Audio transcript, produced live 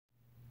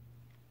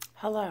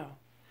Hello,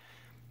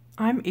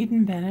 I'm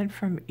Eden Bennett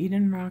from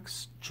Eden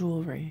Rocks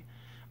Jewelry.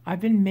 I've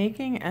been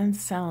making and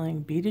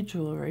selling beaded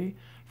jewelry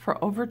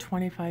for over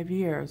 25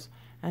 years,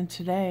 and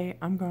today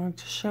I'm going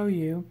to show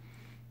you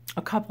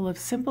a couple of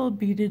simple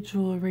beaded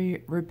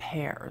jewelry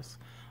repairs.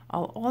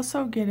 I'll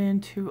also get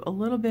into a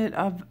little bit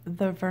of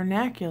the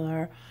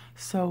vernacular,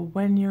 so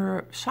when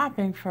you're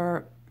shopping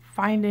for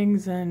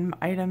findings and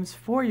items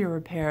for your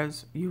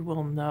repairs, you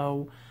will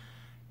know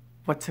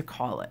what to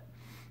call it.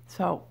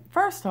 So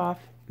first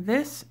off,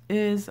 this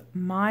is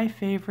my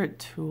favorite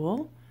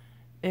tool.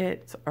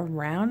 It's a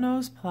round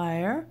nose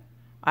plier.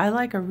 I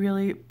like a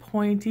really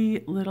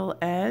pointy little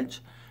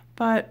edge,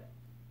 but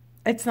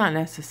it's not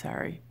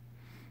necessary.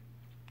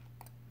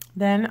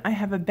 Then I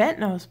have a bent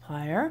nose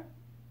plier,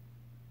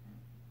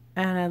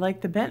 and I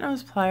like the bent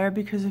nose plier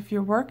because if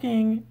you're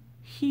working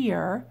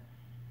here,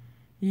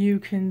 you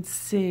can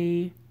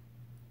see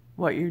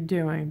what you're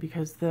doing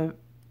because the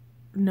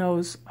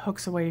nose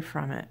hooks away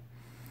from it.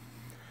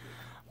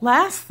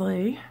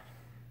 Lastly,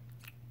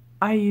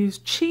 I use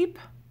cheap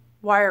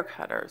wire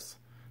cutters.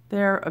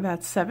 They're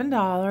about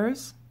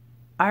 $7.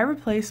 I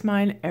replace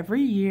mine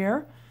every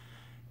year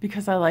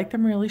because I like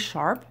them really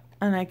sharp,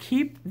 and I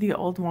keep the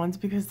old ones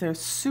because they're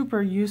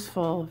super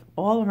useful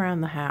all around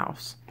the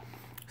house.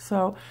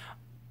 So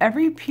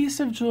every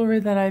piece of jewelry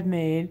that I've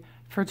made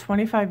for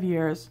 25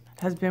 years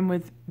has been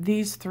with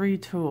these three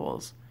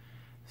tools.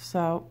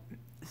 So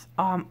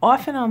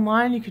often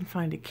online you can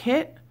find a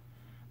kit.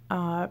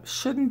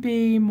 Shouldn't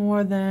be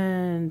more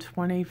than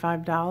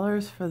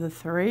 $25 for the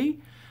three.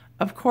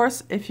 Of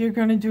course, if you're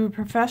going to do it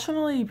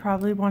professionally, you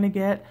probably want to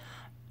get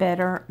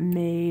better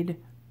made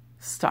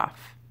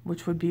stuff,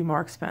 which would be more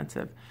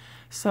expensive.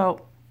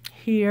 So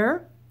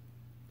here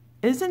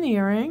is an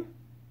earring,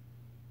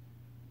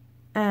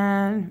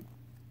 and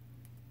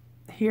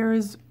here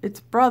is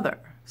its brother.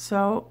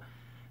 So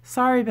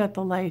sorry about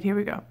the light. Here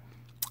we go.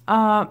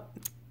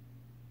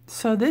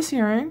 So this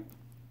earring,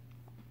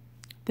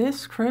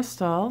 this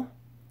crystal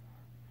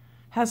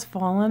has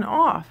fallen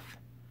off,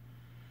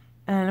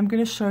 and I'm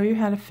going to show you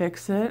how to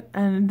fix it,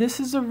 and this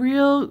is a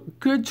real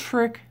good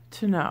trick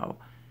to know.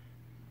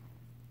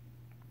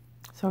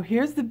 So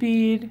here's the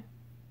bead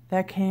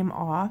that came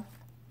off,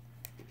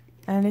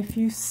 and if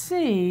you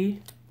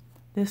see,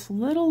 this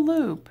little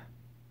loop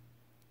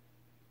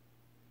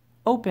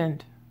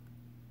opened.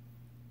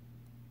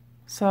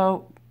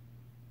 So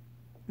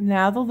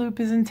now the loop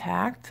is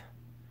intact.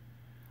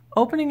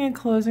 Opening and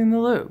closing the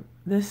loop.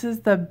 This is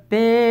the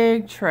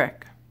big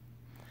trick.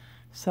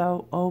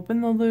 So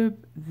open the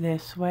loop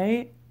this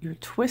way. You're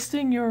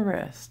twisting your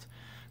wrist.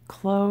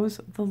 Close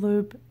the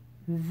loop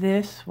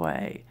this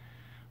way.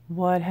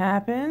 What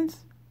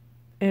happens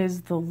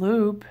is the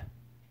loop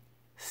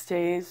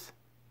stays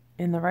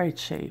in the right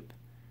shape.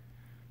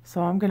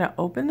 So I'm going to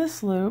open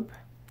this loop.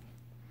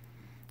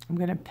 I'm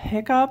going to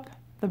pick up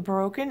the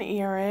broken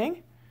earring.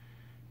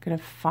 I'm going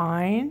to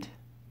find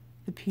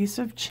the piece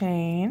of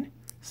chain.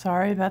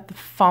 Sorry about the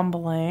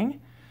fumbling,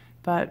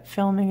 but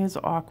filming is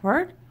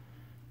awkward.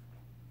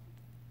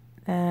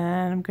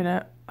 And I'm going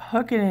to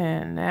hook it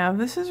in. Now,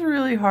 this is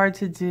really hard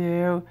to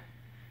do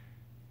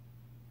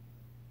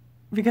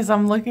because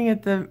I'm looking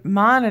at the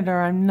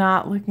monitor. I'm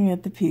not looking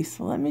at the piece.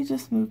 So let me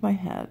just move my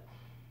head.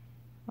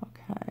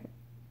 Okay.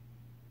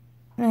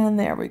 And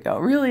there we go.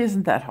 It really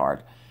isn't that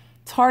hard.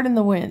 It's hard in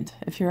the wind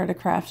if you're at a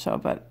craft show,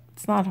 but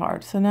it's not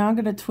hard. So now I'm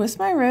going to twist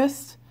my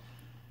wrist,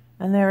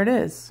 and there it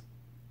is.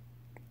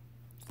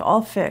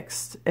 All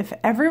fixed. If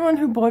everyone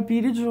who bought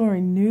beaded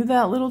jewelry knew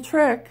that little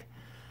trick,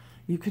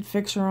 you could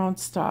fix your own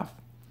stuff.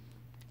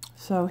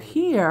 So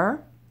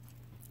here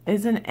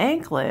is an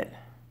anklet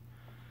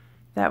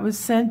that was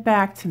sent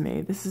back to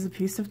me. This is a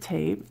piece of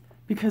tape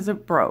because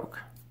it broke.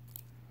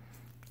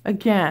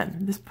 Again,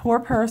 this poor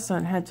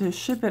person had to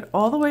ship it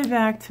all the way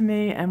back to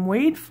me and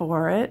wait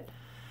for it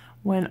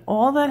when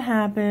all that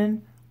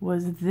happened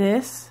was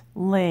this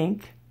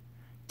link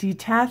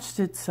detached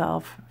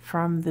itself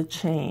from the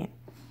chain.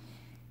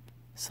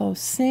 So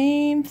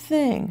same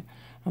thing.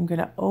 I'm going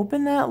to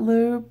open that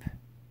loop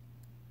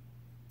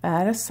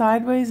at a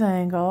sideways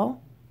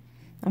angle.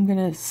 I'm going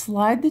to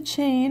slide the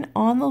chain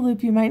on the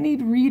loop. You might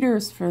need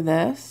readers for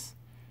this.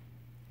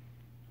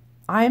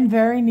 I'm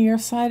very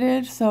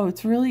nearsighted, so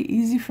it's really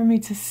easy for me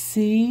to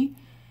see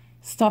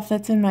stuff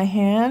that's in my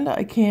hand.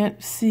 I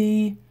can't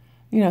see,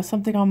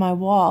 something on my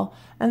wall.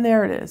 And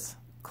there it is,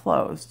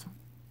 closed.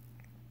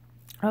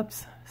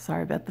 Oops,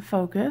 sorry about the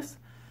focus.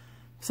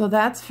 So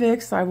that's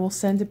fixed. I will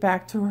send it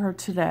back to her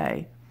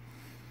today.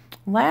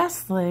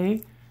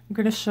 Lastly, I'm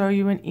going to show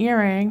you an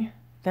earring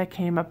that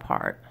came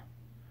apart.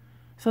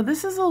 So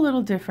this is a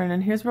little different,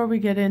 and here's where we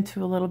get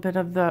into a little bit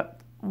of the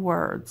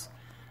words.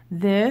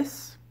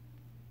 This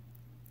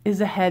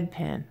is a head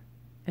pin.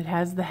 It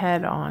has the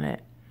head on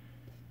it.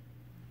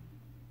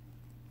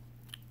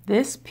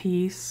 This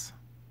piece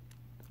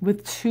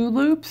with two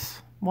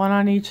loops, one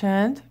on each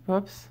end,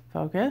 whoops,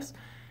 focus,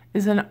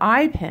 is an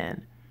eye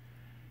pin.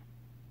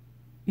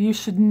 You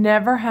should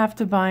never have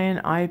to buy an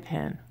eye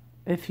pin.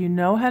 If you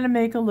know how to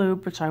make a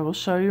loop, which I will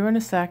show you in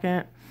a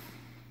second,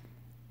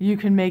 You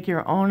can make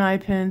your own eye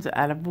pins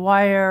out of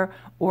wire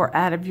or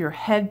out of your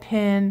head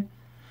pin.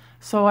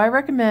 So I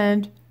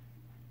recommend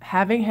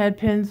having head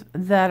pins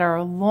that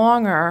are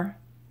longer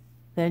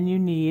than you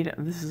need.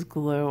 This is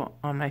glue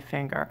on my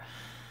finger.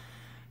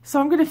 So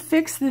I'm going to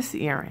fix this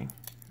earring.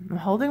 I'm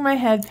holding my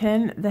head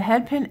pin. The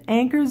head pin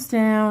anchors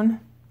down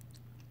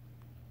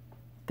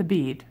the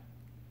bead.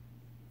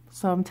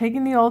 So I'm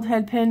taking the old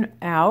head pin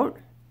out.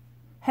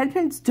 Head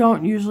pins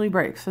don't usually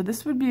break, so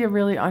this would be a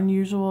really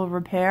unusual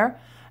repair.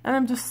 And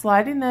I'm just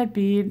sliding that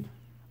bead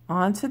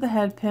onto the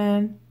head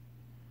pin.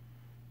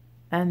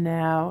 And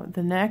now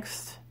the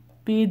next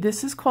bead,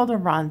 this is called a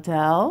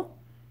rondelle.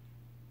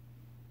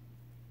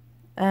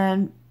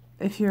 And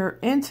if you're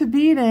into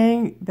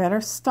beading, better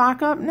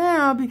stock up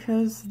now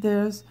because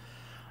there's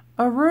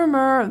a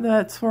rumor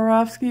that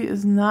Swarovski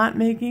is not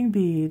making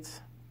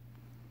beads.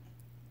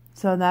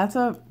 So that's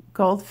a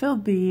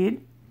gold-filled bead.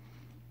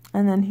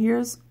 And then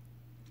here's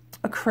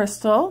a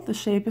crystal. The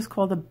shape is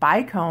called a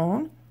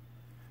bicone.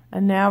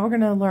 And now we're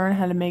going to learn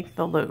how to make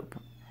the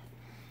loop.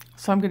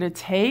 So I'm going to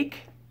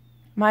take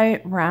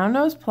my round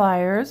nose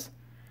pliers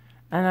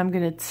and I'm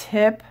going to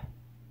tip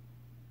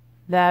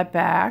that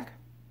back.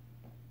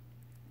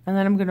 And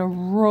then I'm going to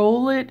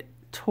roll it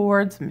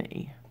towards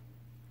me.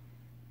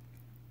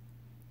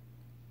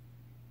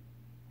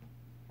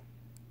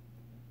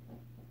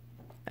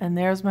 And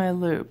there's my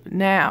loop.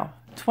 Now,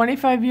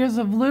 25 years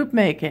of loop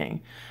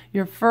making.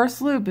 Your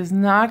first loop is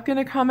not going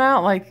to come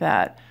out like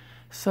that.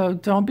 So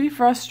don't be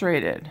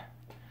frustrated.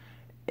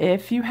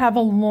 If you have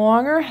a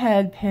longer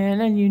head pin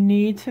and you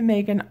need to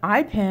make an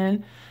eye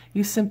pin,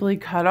 you simply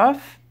cut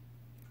off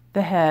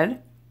the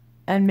head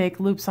and make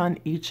loops on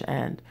each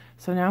end.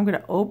 So now I'm going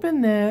to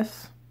open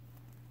this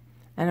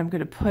and I'm going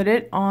to put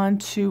it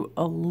onto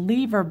a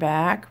lever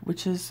back,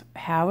 which is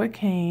how it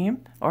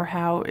came or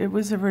how it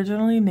was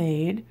originally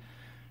made.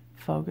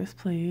 Focus,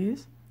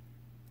 please.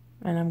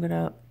 And I'm going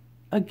to,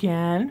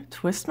 again,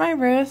 twist my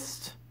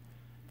wrist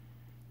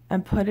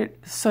and put it,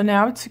 so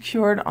now it's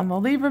secured on the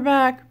lever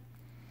back.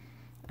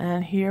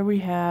 And here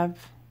we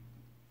have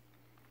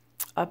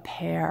a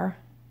pair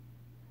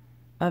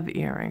of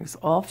earrings,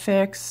 all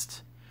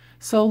fixed.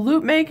 So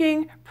loop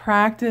making,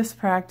 practice,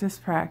 practice,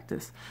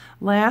 practice.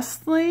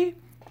 Lastly,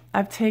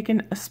 I've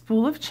taken a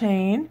spool of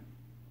chain,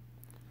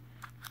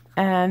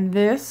 and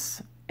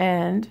this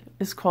end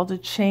is called a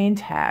chain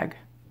tag.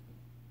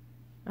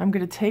 I'm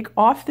going to take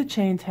off the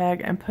chain tag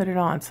and put it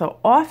on. So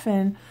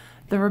often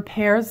the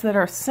repairs that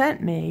are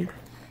sent me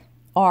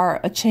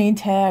are a chain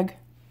tag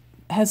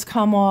has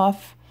come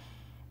off,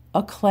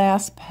 a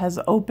clasp has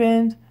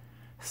opened.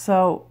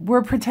 So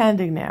we're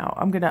pretending now.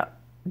 I'm going to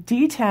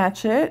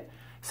detach it.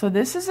 So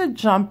this is a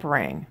jump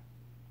ring.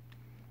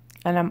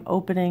 And I'm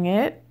opening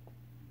it,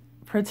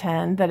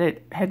 pretend that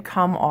it had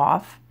come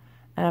off.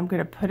 And I'm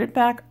going to put it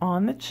back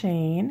on the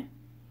chain.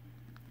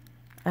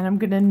 And I'm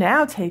going to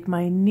now take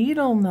my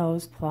needle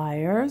nose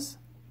pliers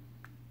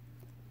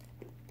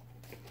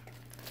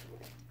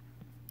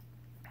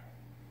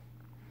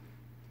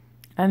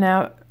and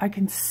now I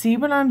can see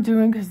what I'm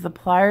doing because the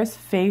pliers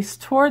face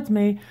towards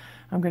me.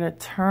 I'm going to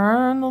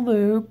turn the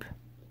loop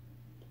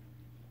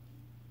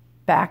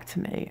back to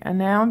me. And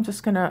now I'm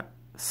just going to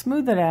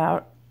smooth it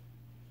out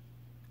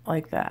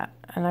like that.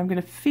 And I'm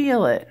going to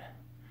feel it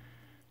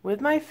with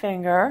my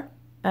finger.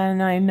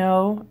 And I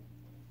know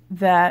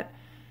that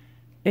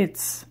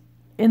it's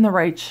in the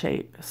right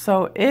shape.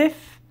 So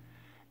if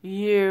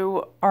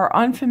you are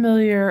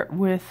unfamiliar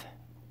with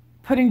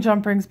putting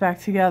jump rings back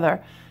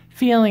together,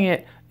 feeling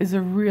it is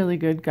a really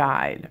good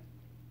guide.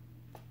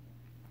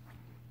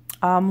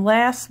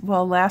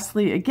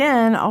 Lastly,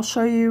 again, I'll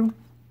show you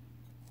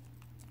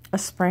a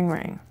spring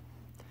ring.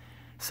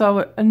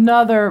 So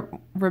another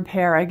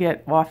repair I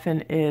get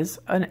often is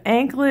an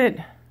anklet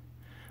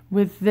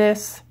with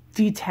this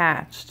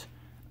detached.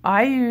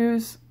 I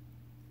use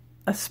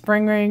a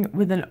spring ring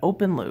with an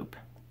open loop.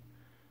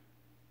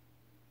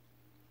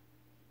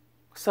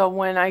 So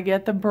when I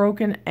get the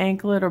broken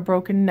anklet or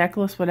broken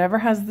necklace, whatever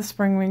has the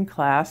spring ring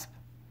clasp,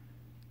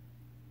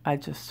 I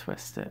just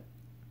twist it.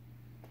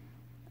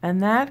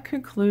 And that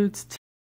concludes